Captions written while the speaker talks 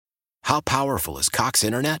How powerful is Cox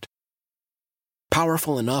Internet?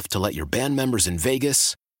 Powerful enough to let your band members in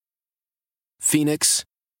Vegas, Phoenix,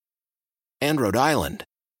 and Rhode Island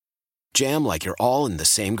jam like you're all in the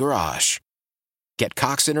same garage. Get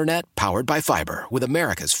Cox Internet powered by fiber with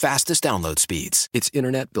America's fastest download speeds. It's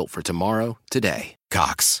internet built for tomorrow, today.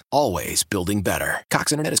 Cox, always building better.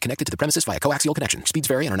 Cox Internet is connected to the premises via coaxial connection. Speeds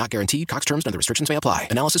vary and are not guaranteed. Cox terms and other restrictions may apply.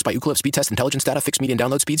 Analysis by Ookla Speed Test Intelligence Data. Fixed median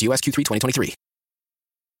download speeds. US Q3 2023.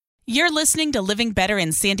 You're listening to Living Better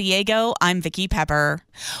in San Diego. I'm Vicki Pepper.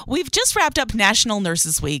 We've just wrapped up National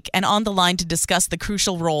Nurses Week, and on the line to discuss the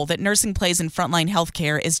crucial role that nursing plays in frontline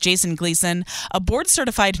healthcare is Jason Gleason, a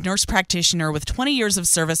board-certified nurse practitioner with 20 years of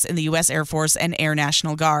service in the U.S. Air Force and Air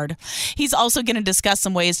National Guard. He's also going to discuss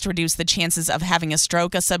some ways to reduce the chances of having a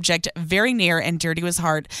stroke, a subject very near and dear to his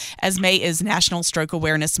heart, as May is National Stroke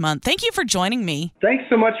Awareness Month. Thank you for joining me. Thanks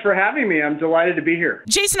so much for having me. I'm delighted to be here.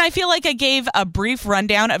 Jason, I feel like I gave a brief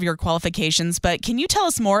rundown of your qualifications, but can you tell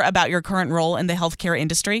us more about your current role in the healthcare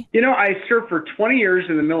industry? You know, I served for 20 years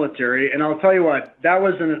in the military, and I'll tell you what, that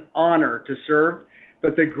was an honor to serve.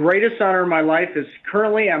 But the greatest honor of my life is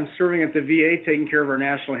currently I'm serving at the VA taking care of our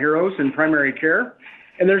national heroes in primary care.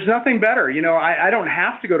 And there's nothing better. You know, I don't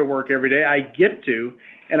have to go to work every day. I get to,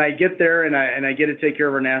 and I get there and I get to take care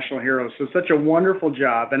of our national heroes. So it's such a wonderful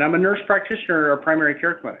job. And I'm a nurse practitioner at our primary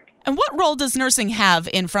care clinic. And what role does nursing have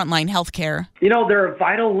in frontline healthcare? You know, they're a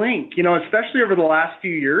vital link. You know, especially over the last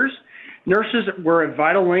few years, nurses were a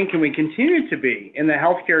vital link, and we continue to be in the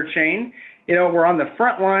healthcare chain. You know, we're on the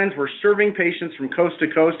front lines. We're serving patients from coast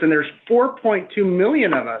to coast, and there's 4.2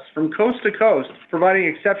 million of us from coast to coast providing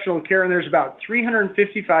exceptional care, and there's about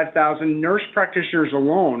 355,000 nurse practitioners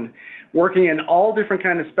alone working in all different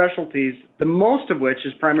kinds of specialties, the most of which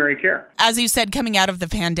is primary care. As you said, coming out of the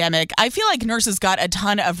pandemic, I feel like nurses got a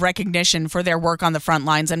ton of recognition for their work on the front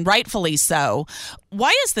lines, and rightfully so.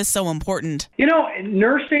 Why is this so important? You know,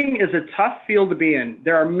 nursing is a tough field to be in.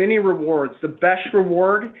 There are many rewards. The best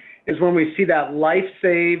reward is when we see that life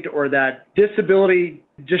saved or that disability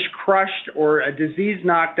just crushed or a disease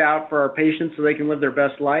knocked out for our patients so they can live their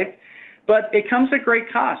best life. But it comes at great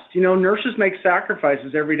cost. You know, nurses make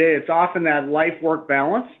sacrifices every day. It's often that life-work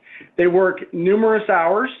balance. They work numerous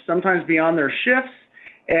hours, sometimes beyond their shifts.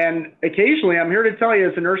 And occasionally, I'm here to tell you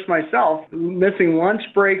as a nurse myself, missing lunch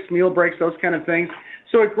breaks, meal breaks, those kind of things.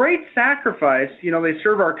 So a great sacrifice. You know, they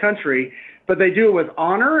serve our country, but they do it with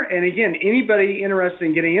honor. And again, anybody interested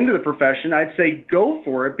in getting into the profession, I'd say go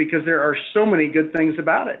for it because there are so many good things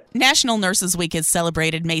about it. National Nurses Week is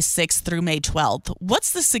celebrated May 6th through May 12th.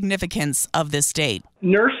 What's the significance of this date?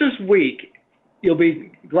 Nurses Week, you'll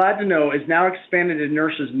be glad to know, is now expanded to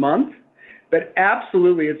Nurses Month. But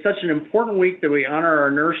absolutely, it's such an important week that we honor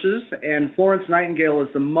our nurses. And Florence Nightingale is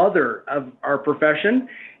the mother of our profession.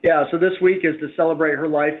 Yeah, so this week is to celebrate her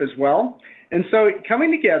life as well. And so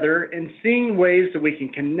coming together and seeing ways that we can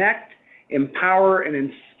connect, empower, and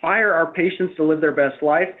inspire our patients to live their best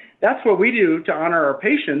life, that's what we do to honor our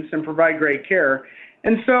patients and provide great care.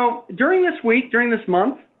 And so during this week, during this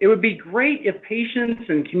month, it would be great if patients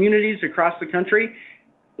and communities across the country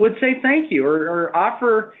would say thank you or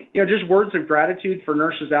offer, you know, just words of gratitude for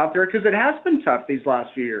nurses out there because it has been tough these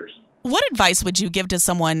last few years. What advice would you give to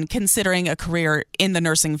someone considering a career in the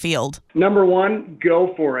nursing field? Number one,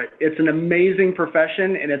 go for it. It's an amazing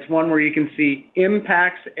profession, and it's one where you can see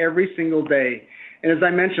impacts every single day. And as I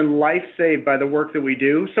mentioned, life saved by the work that we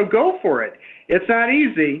do. So go for it. It's not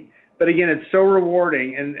easy, but again, it's so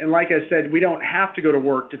rewarding. And like I said, we don't have to go to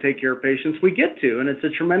work to take care of patients. We get to, and it's a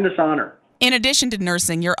tremendous honor. In addition to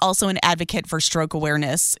nursing, you're also an advocate for stroke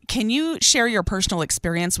awareness. Can you share your personal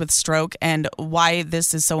experience with stroke and why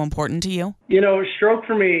this is so important to you? You know, stroke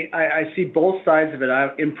for me, I see both sides of it.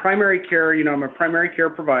 In primary care, you know, I'm a primary care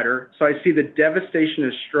provider, so I see the devastation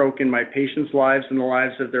of stroke in my patients' lives and the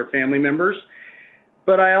lives of their family members.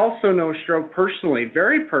 But I also know stroke personally,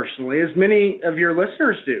 very personally, as many of your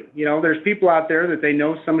listeners do. You know, there's people out there that they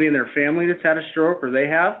know somebody in their family that's had a stroke or they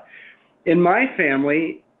have. In my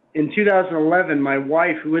family, in 2011, my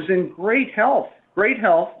wife, who was in great health,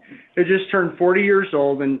 had just turned 40 years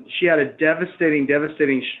old, and she had a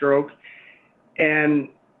devastating stroke. And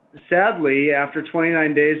sadly, after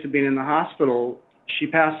 29 days of being in the hospital, she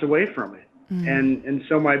passed away from it. And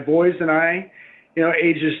so my boys and I, you know,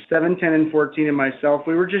 ages 7, 10, and 14, and myself,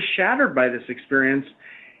 we were just shattered by this experience.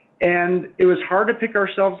 And it was hard to pick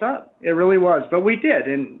ourselves up. It really was. But we did.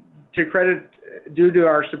 And to credit due to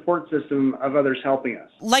our support system of others helping us.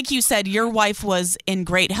 Like you said, your wife was in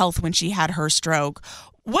great health when she had her stroke.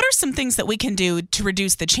 What are some things that we can do to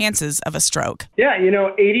reduce the chances of a stroke? Yeah, you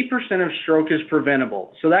know, 80% of stroke is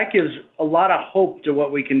preventable. So that gives a lot of hope to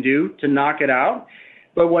what we can do to knock it out.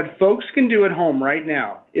 But what folks can do at home right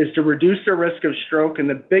now is to reduce their risk of stroke. And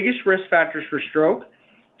the biggest risk factors for stroke,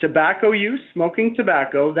 tobacco use, smoking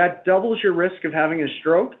tobacco, that doubles your risk of having a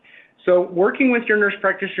stroke. So working with your nurse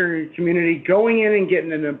practitioner in your community, going in and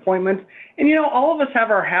getting an appointment. And, all of us have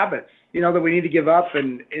our habits, that we need to give up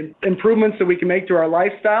and improvements that we can make to our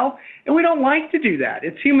lifestyle. And we don't like to do that.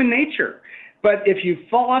 It's human nature. But if you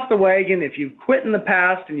fall off the wagon, if you've quit in the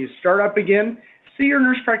past and you start up again, see your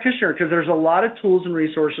nurse practitioner, because there's a lot of tools and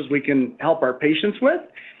resources we can help our patients with.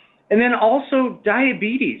 And then also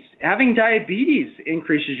diabetes. Having diabetes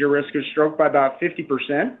increases your risk of stroke by about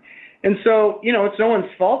 50%. And so, it's no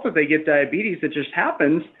one's fault that they get diabetes. It just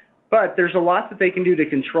happens. But there's a lot that they can do to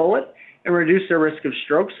control it and reduce their risk of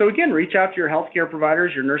stroke. So again, reach out to your healthcare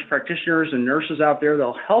providers, your nurse practitioners and nurses out there.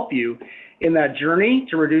 They'll help you in that journey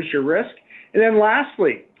to reduce your risk. And then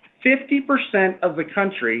lastly, 50% of the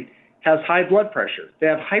country has high blood pressure. They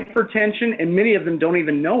have hypertension, and many of them don't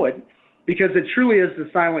even know it because it truly is the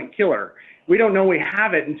silent killer. We don't know we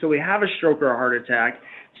have it until we have a stroke or a heart attack.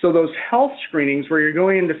 So those health screenings where you're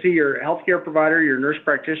going in to see your healthcare provider, your nurse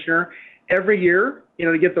practitioner every year,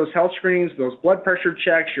 to get those health screenings, those blood pressure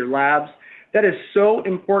checks, your labs, that is so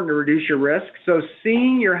important to reduce your risk. So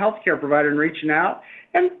seeing your healthcare provider and reaching out,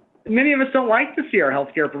 and many of us don't like to see our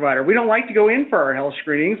healthcare provider. We don't like to go in for our health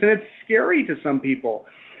screenings, and it's scary to some people.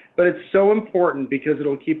 But it's so important because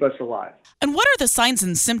it'll keep us alive. And what are the signs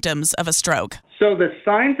and symptoms of a stroke? So the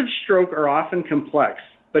signs of stroke are often complex.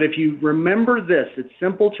 But if you remember this, it's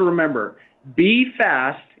simple to remember. Be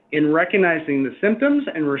fast in recognizing the symptoms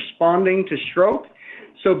and responding to stroke.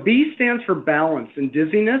 So B stands for balance and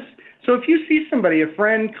dizziness. So if you see somebody, a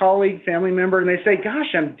friend, colleague, family member, and they say,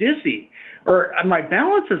 gosh, I'm dizzy, or my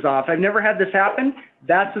balance is off, I've never had this happen,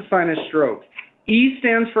 that's a sign of stroke. E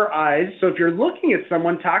stands for eyes. So if you're looking at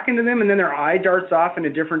someone, talking to them, and then their eye darts off in a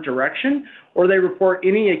different direction, or they report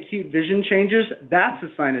any acute vision changes, that's a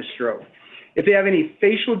sign of stroke. If they have any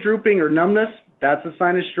facial drooping or numbness, that's a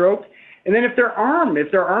sign of stroke. And then if their arm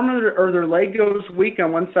or their leg goes weak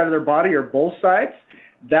on one side of their body or both sides,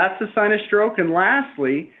 that's a sign of stroke. And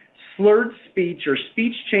lastly, slurred speech or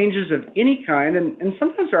speech changes of any kind, and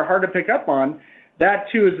sometimes they're hard to pick up on, that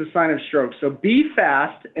too is a sign of stroke. So be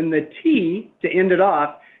fast, and the T to end it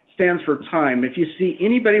off stands for time. If you see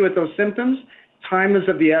anybody with those symptoms, time is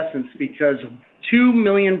of the essence because 2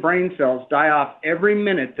 million brain cells die off every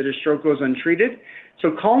minute that a stroke goes untreated.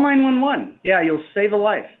 So call 911. Yeah, you'll save a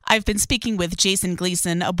life. I've been speaking with Jason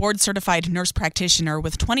Gleason, a board-certified nurse practitioner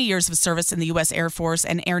with 20 years of service in the U.S. Air Force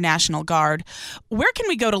and Air National Guard. Where can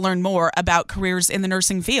we go to learn more about careers in the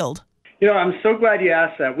nursing field? I'm so glad you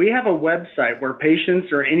asked that. We have a website where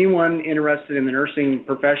patients or anyone interested in the nursing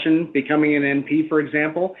profession, becoming an NP, for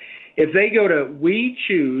example, if they go to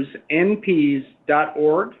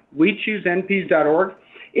wechoosenps.org, wechoosenps.org,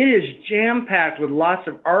 it is jam-packed with lots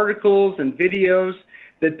of articles and videos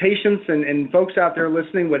that patients and folks out there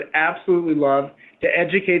listening would absolutely love to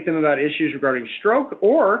educate them about issues regarding stroke,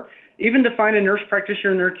 or even to find a nurse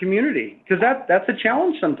practitioner in their community, because that's a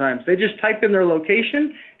challenge sometimes. They just type in their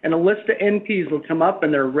location and a list of NPs will come up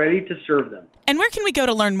and they're ready to serve them. And where can we go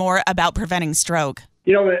to learn more about preventing stroke?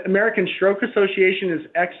 The American Stroke Association is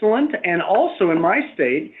excellent. And also in my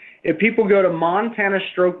state, if people go to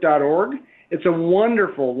montanastroke.org, it's a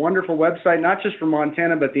wonderful, wonderful website, not just for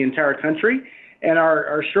Montana, but the entire country. And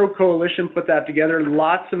our Stroke Coalition put that together.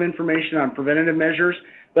 Lots of information on preventative measures,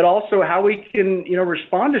 but also how we can,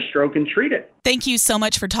 respond to stroke and treat it. Thank you so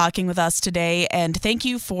much for talking with us today, and thank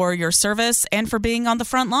you for your service and for being on the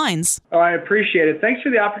front lines. Oh, I appreciate it. Thanks for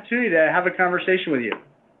the opportunity to have a conversation with you.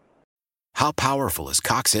 How powerful is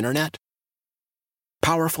Cox Internet?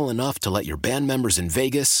 Powerful enough to let your band members in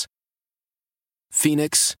Vegas,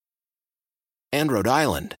 Phoenix, and Rhode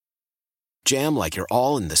Island jam like you're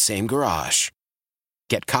all in the same garage.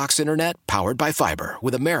 Get Cox Internet powered by fiber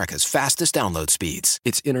with America's fastest download speeds.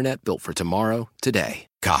 It's internet built for tomorrow, today.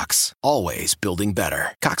 Cox, always building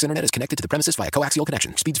better. Cox Internet is connected to the premises via coaxial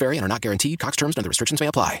connection. Speeds vary and are not guaranteed. Cox terms and other restrictions may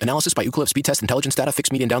apply. Analysis by Ookla Speed Test Intelligence Data.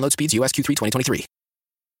 Fixed median download speeds. US Q3 2023.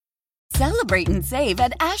 Celebrate and save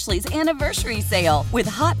at Ashley's Anniversary Sale. With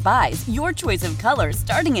Hot Buys, your choice of colors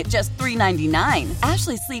starting at just $3.99.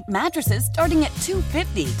 Ashley Sleep mattresses starting at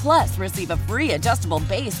 $2.50. Plus, receive a free adjustable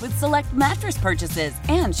base with select mattress purchases.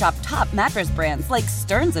 And shop top mattress brands like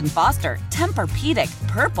Stearns & Foster, Tempur-Pedic,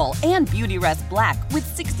 Purple, and Beautyrest Black with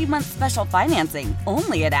 60-month special financing.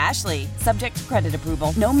 Only at Ashley. Subject to credit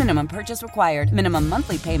approval. No minimum purchase required. Minimum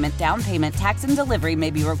monthly payment, down payment, tax, and delivery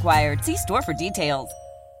may be required. See store for details.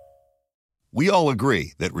 We all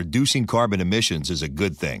agree that reducing carbon emissions is a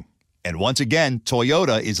good thing. And once again,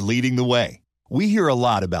 Toyota is leading the way. We hear a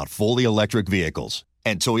lot about fully electric vehicles.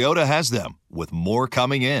 And Toyota has them, with more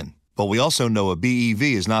coming in. But we also know a BEV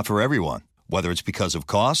is not for everyone, whether it's because of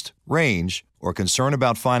cost, range, or concern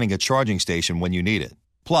about finding a charging station when you need it.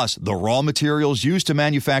 Plus, the raw materials used to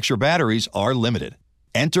manufacture batteries are limited.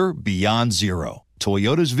 Enter Beyond Zero,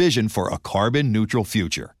 Toyota's vision for a carbon-neutral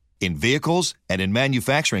future. In vehicles and in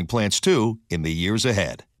manufacturing plants, too, in the years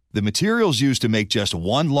ahead. The materials used to make just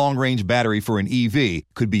one long-range battery for an EV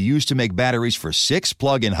could be used to make batteries for 6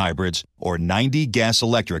 plug-in hybrids or 90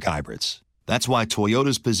 gas-electric hybrids. That's why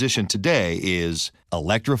Toyota's position today is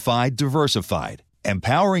electrified, diversified,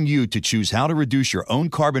 empowering you to choose how to reduce your own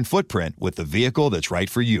carbon footprint with the vehicle that's right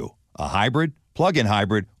for you, a hybrid, plug-in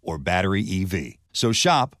hybrid, or battery EV. So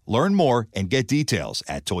shop, learn more, and get details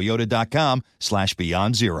at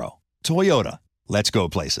toyota.com/beyond zero. Toyota, let's go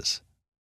places.